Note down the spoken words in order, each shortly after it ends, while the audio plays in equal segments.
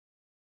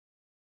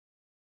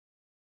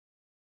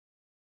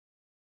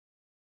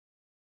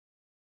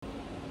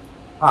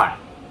Hi,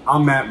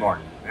 I'm Matt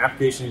Martin, an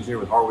application engineer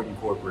with Hartwig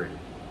Inc.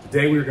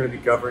 Today we are going to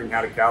be covering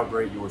how to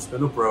calibrate your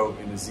spindle probe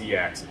in the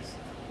Z-axis.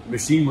 The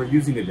machine we're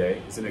using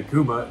today is an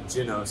Okuma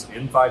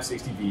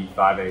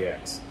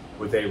M560V-5AX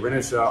with a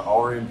Renishaw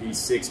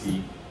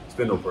RMP60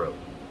 spindle probe.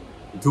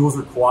 The tools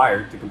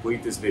required to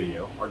complete this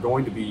video are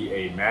going to be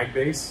a mag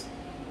base,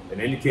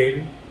 an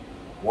indicator,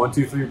 1,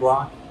 2, 3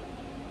 block,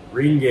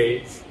 reading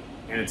gauge,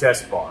 and a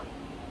test bar,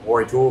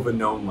 or a tool of a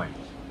known length.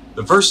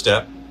 The first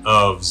step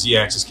of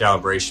Z-axis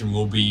calibration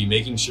will be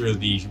making sure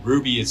the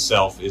ruby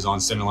itself is on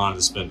center line of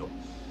the spindle.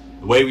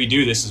 The way we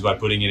do this is by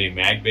putting in a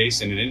mag base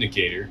and an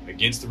indicator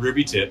against the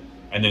ruby tip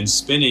and then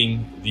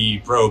spinning the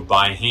probe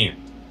by hand.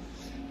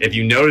 If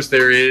you notice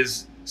there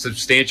is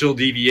substantial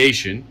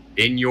deviation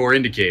in your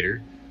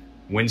indicator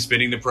when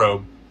spinning the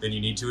probe, then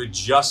you need to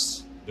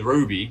adjust the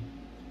ruby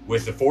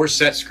with the 4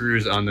 set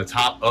screws on the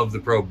top of the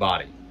probe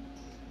body.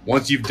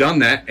 Once you've done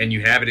that and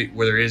you have it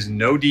where there is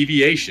no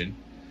deviation,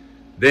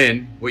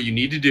 then what you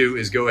need to do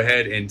is go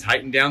ahead and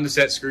tighten down the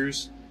set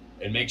screws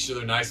and make sure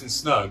they're nice and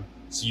snug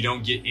so you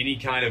don't get any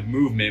kind of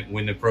movement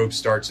when the probe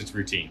starts its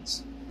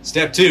routines.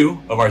 Step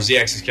 2 of our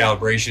Z-axis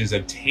calibration is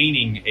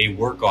obtaining a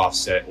work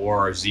offset, or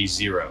our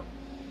Z0.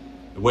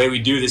 The way we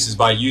do this is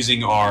by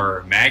using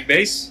our mag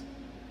base,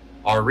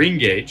 our ring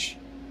gauge,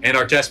 and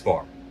our test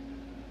bar.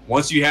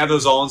 Once you have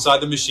those all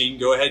inside the machine,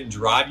 go ahead and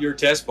drive your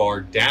test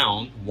bar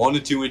down 1 to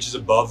 2 inches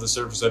above the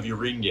surface of your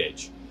ring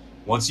gauge.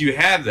 Once you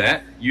have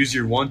that, use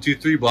your 1, 2,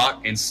 3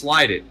 block and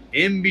slide it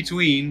in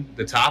between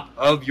the top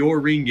of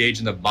your ring gauge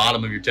and the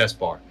bottom of your test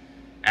bar.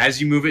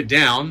 As you move it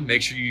down,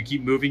 make sure you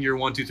keep moving your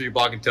 1, 2, 3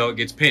 block until it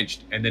gets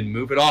pinched, and then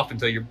move it off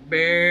until you're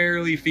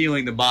barely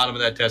feeling the bottom of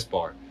that test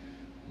bar.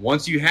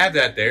 Once you have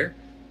that there,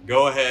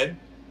 go ahead,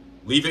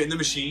 leave it in the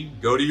machine,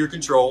 go to your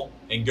control,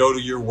 and go to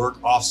your work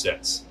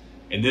offsets.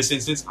 In this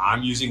instance,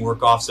 I'm using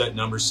work offset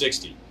number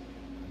 60.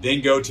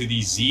 Then go to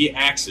the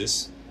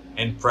Z-axis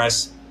and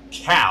press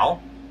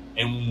Cal,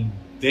 and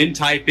then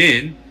type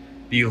in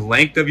the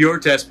length of your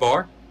test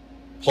bar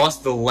plus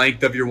the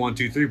length of your 1,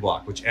 2, 3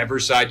 block, whichever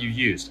side you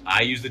used.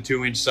 I use the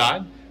 2-inch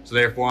side, so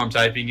therefore I'm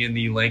typing in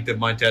the length of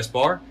my test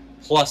bar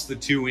plus the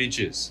 2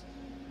 inches.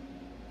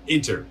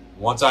 Enter.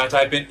 Once I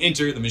type in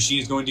enter, the machine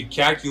is going to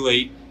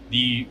calculate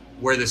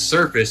where the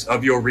surface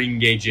of your ring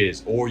gauge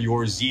is, or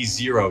your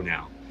Z0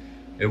 now.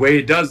 The way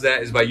it does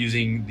that is by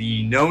using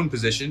the known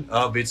position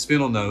of its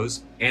spindle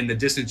nose and the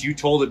distance you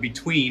told it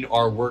between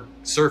our work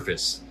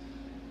surface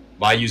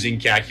by using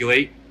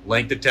calculate,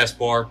 length of test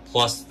bar,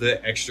 plus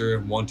the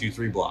extra 1, 2,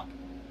 3 block.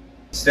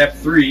 Step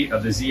 3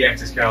 of the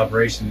Z-axis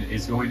calibration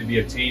is going to be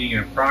obtaining an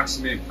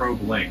approximate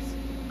probe length.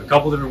 A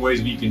couple different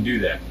ways we can do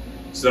that.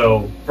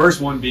 So first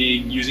one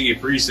being using a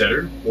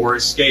presetter or a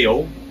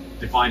scale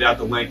to find out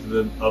the length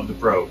of the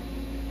probe.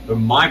 But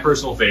my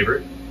personal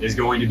favorite is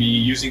going to be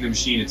using the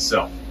machine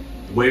itself.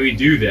 The way we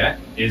do that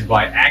is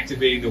by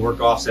activating the work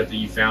offset that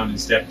you found in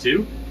step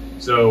 2.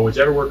 So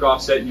whichever work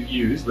offset you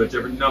use,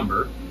 whichever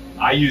number,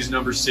 I use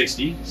number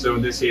 60. So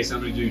in this case,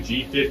 I'm going to do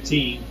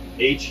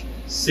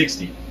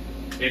G15H60.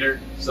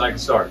 Enter, so I can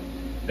start.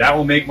 That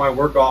will make my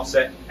work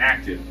offset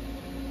active.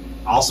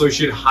 Also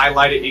should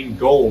highlight it in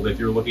gold if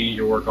you're looking at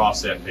your work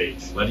offset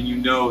page, letting you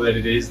know that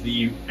it is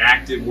the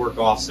active work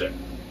offset.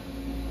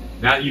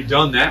 Now that you've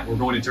done that, we're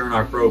going to turn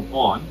our probe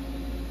on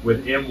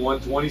with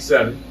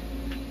M127.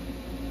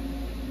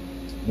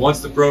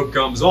 Once the probe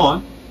comes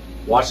on,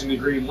 watching the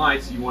green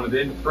lights, you want to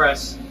then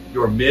press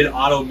your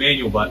mid-auto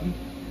manual button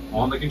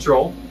on the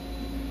control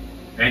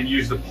and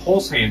use the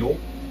pulse handle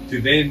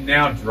to then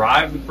now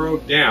drive the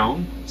probe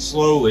down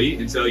slowly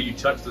until you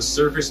touch the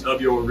surface of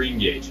your ring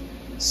gauge,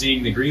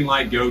 seeing the green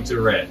light go to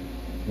red.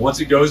 Once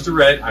it goes to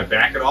red, I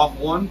back it off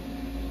 1,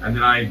 and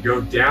then I go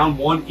down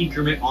 1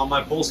 increment on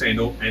my pulse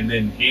handle and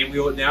then hand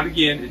wheel it down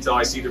again until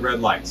I see the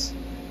red lights.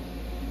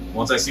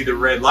 Once I see the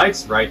red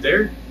lights right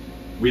there,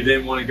 we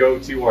then want to go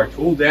to our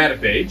tool data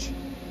page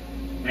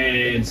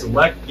and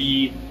select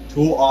the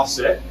tool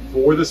offset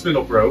for the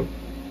spindle probe.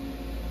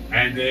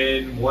 And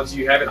then once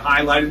you have it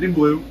highlighted in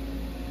blue,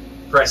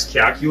 press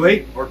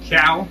calculate or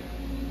cal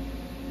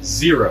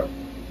 0.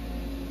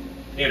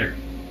 Enter.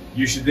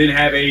 You should then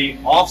have a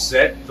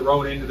offset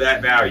thrown into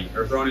that value,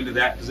 or thrown into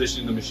that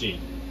position in the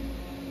machine.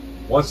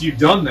 Once you've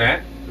done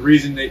that, the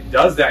reason it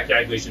does that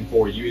calculation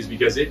for you is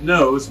because it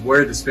knows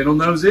where the spindle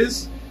nose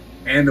is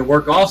and the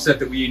work offset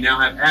that we now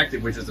have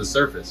active, which is the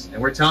surface.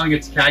 And we're telling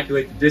it to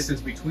calculate the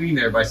distance between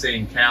there by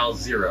saying cal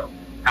 0.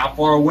 How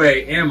far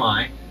away am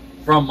I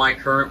from my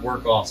current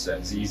work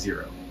offset,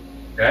 Z0.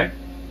 Okay?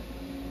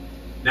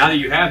 Now that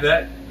you have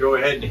that, go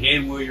ahead and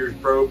hand wheel your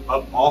probe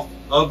up off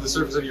of the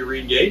surface of your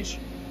ring gauge.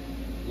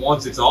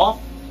 Once it's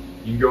off,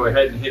 you can go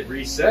ahead and hit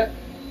reset,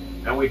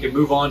 and we can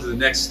move on to the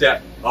next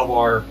step of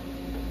our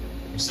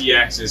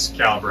Z-axis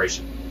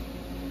calibration.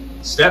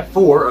 Step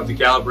 4 of the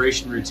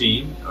calibration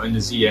routine in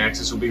the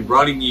Z-axis will be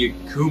running the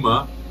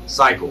Okuma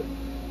cycle.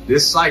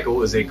 This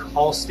cycle is a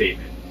call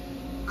statement.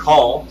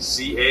 Call,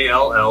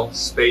 C-A-L-L,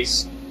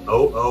 space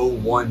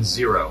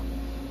 0010.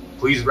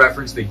 Please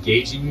reference the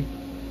gauging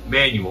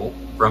manual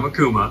from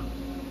Okuma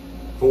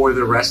for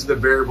the rest of the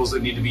variables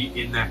that need to be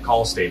in that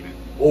call statement,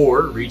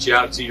 or reach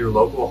out to your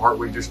local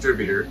Hartwig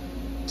distributor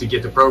to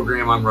get the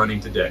program I'm running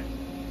today.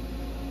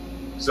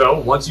 So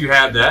once you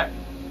have that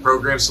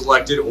program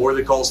selected or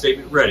the call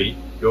statement ready,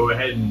 go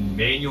ahead and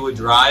manually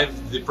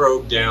drive the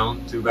probe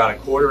down to about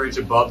 1/4 inch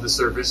above the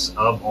surface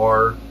of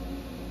our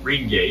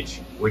ring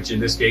gauge, which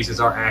in this case is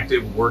our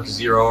active work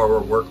 0 or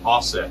work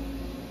offset.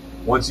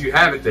 Once you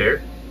have it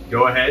there,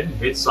 go ahead and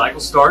hit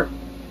cycle start,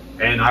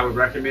 and I would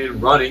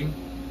recommend running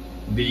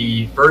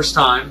the first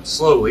time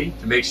slowly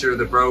to make sure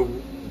the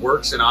probe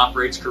works and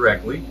operates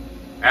correctly.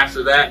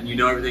 After that, and you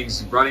know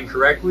everything's running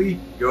correctly,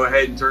 go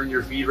ahead and turn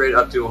your feed rate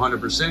up to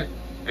 100%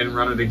 and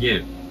run it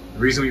again. The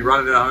reason we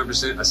run it at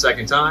 100% a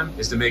second time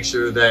is to make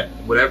sure that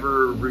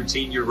whatever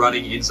routine you're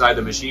running inside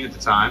the machine at the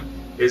time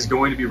is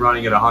going to be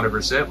running at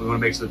 100%. We want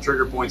to make sure the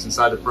trigger points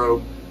inside the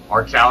probe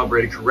are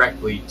calibrated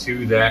correctly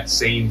to that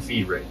same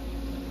feed rate.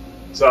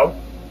 So,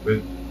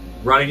 with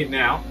running it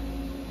now,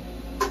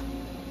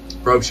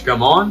 probe should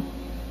come on.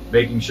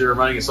 Making sure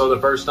running it slow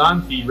the first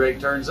time, feed rate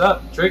turns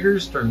up,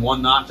 triggers, turn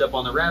 1 notch up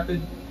on the rapid,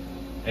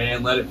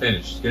 and let it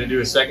finish. It's going to do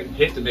a second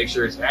hit to make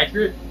sure it's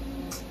accurate.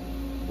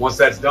 Once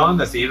that's done,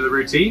 that's the end of the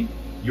routine.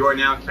 You are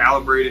now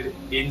calibrated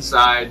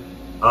inside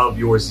of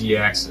your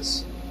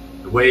Z-axis.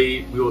 The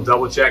way we will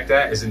double check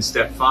that is in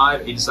step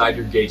 5 inside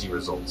your gauging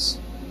results.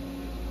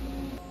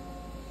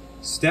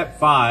 Step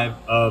 5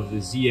 of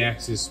the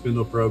Z-axis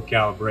spindle probe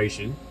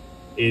calibration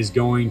is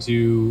going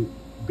to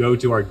go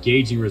to our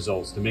gauging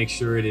results to make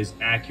sure it is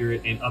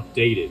accurate and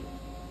updated.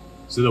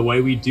 So the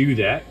way we do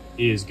that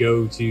is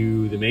go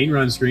to the main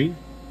run screen,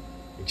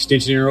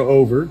 extension arrow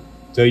over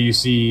till you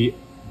see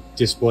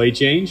display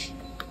change,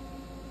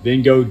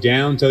 then go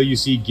down till you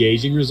see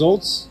gauging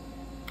results.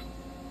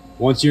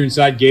 Once you're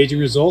inside gauging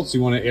results,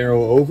 you want to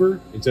arrow over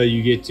until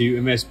you get to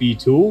MSB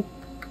tool.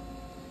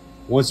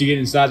 Once you get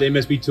inside the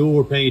MSB tool,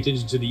 we're paying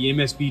attention to the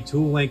MSB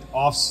tool length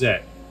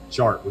offset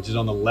chart, which is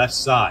on the left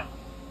side.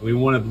 We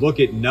want to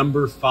look at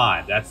number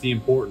 5. That's the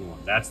important one.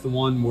 That's the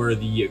one where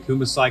the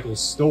Okuma cycle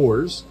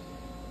stores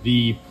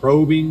the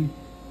probing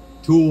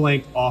tool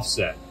length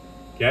offset.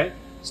 Okay?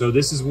 So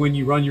this is when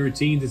you run your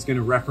routines, it's going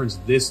to reference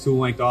this tool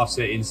length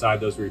offset inside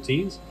those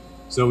routines.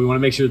 So we want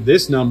to make sure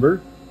this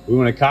number, we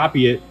want to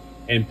copy it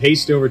and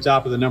paste it over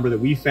top of the number that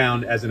we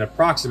found as an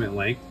approximate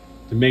length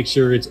to make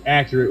sure it's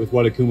accurate with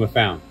what Okuma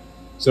found.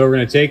 So we're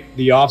going to take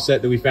the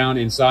offset that we found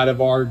inside of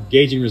our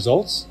gauging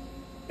results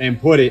and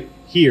put it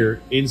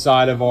here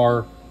inside of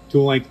our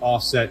tool length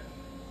offset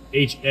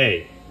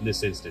HA in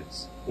this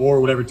instance, or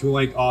whatever tool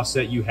length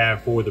offset you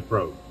have for the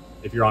probe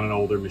if you're on an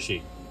older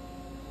machine.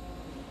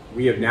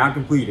 We have now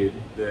completed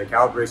the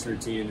calibration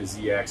routine in the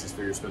Z-axis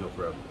for your spindle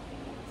probe.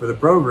 For the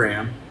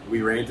program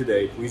we ran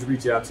today, please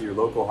reach out to your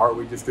local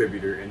Hartwig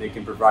distributor and they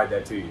can provide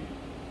that to you.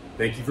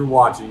 Thank you for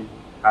watching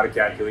how to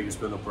calculate your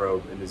spindle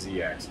probe in the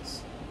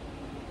Z-axis.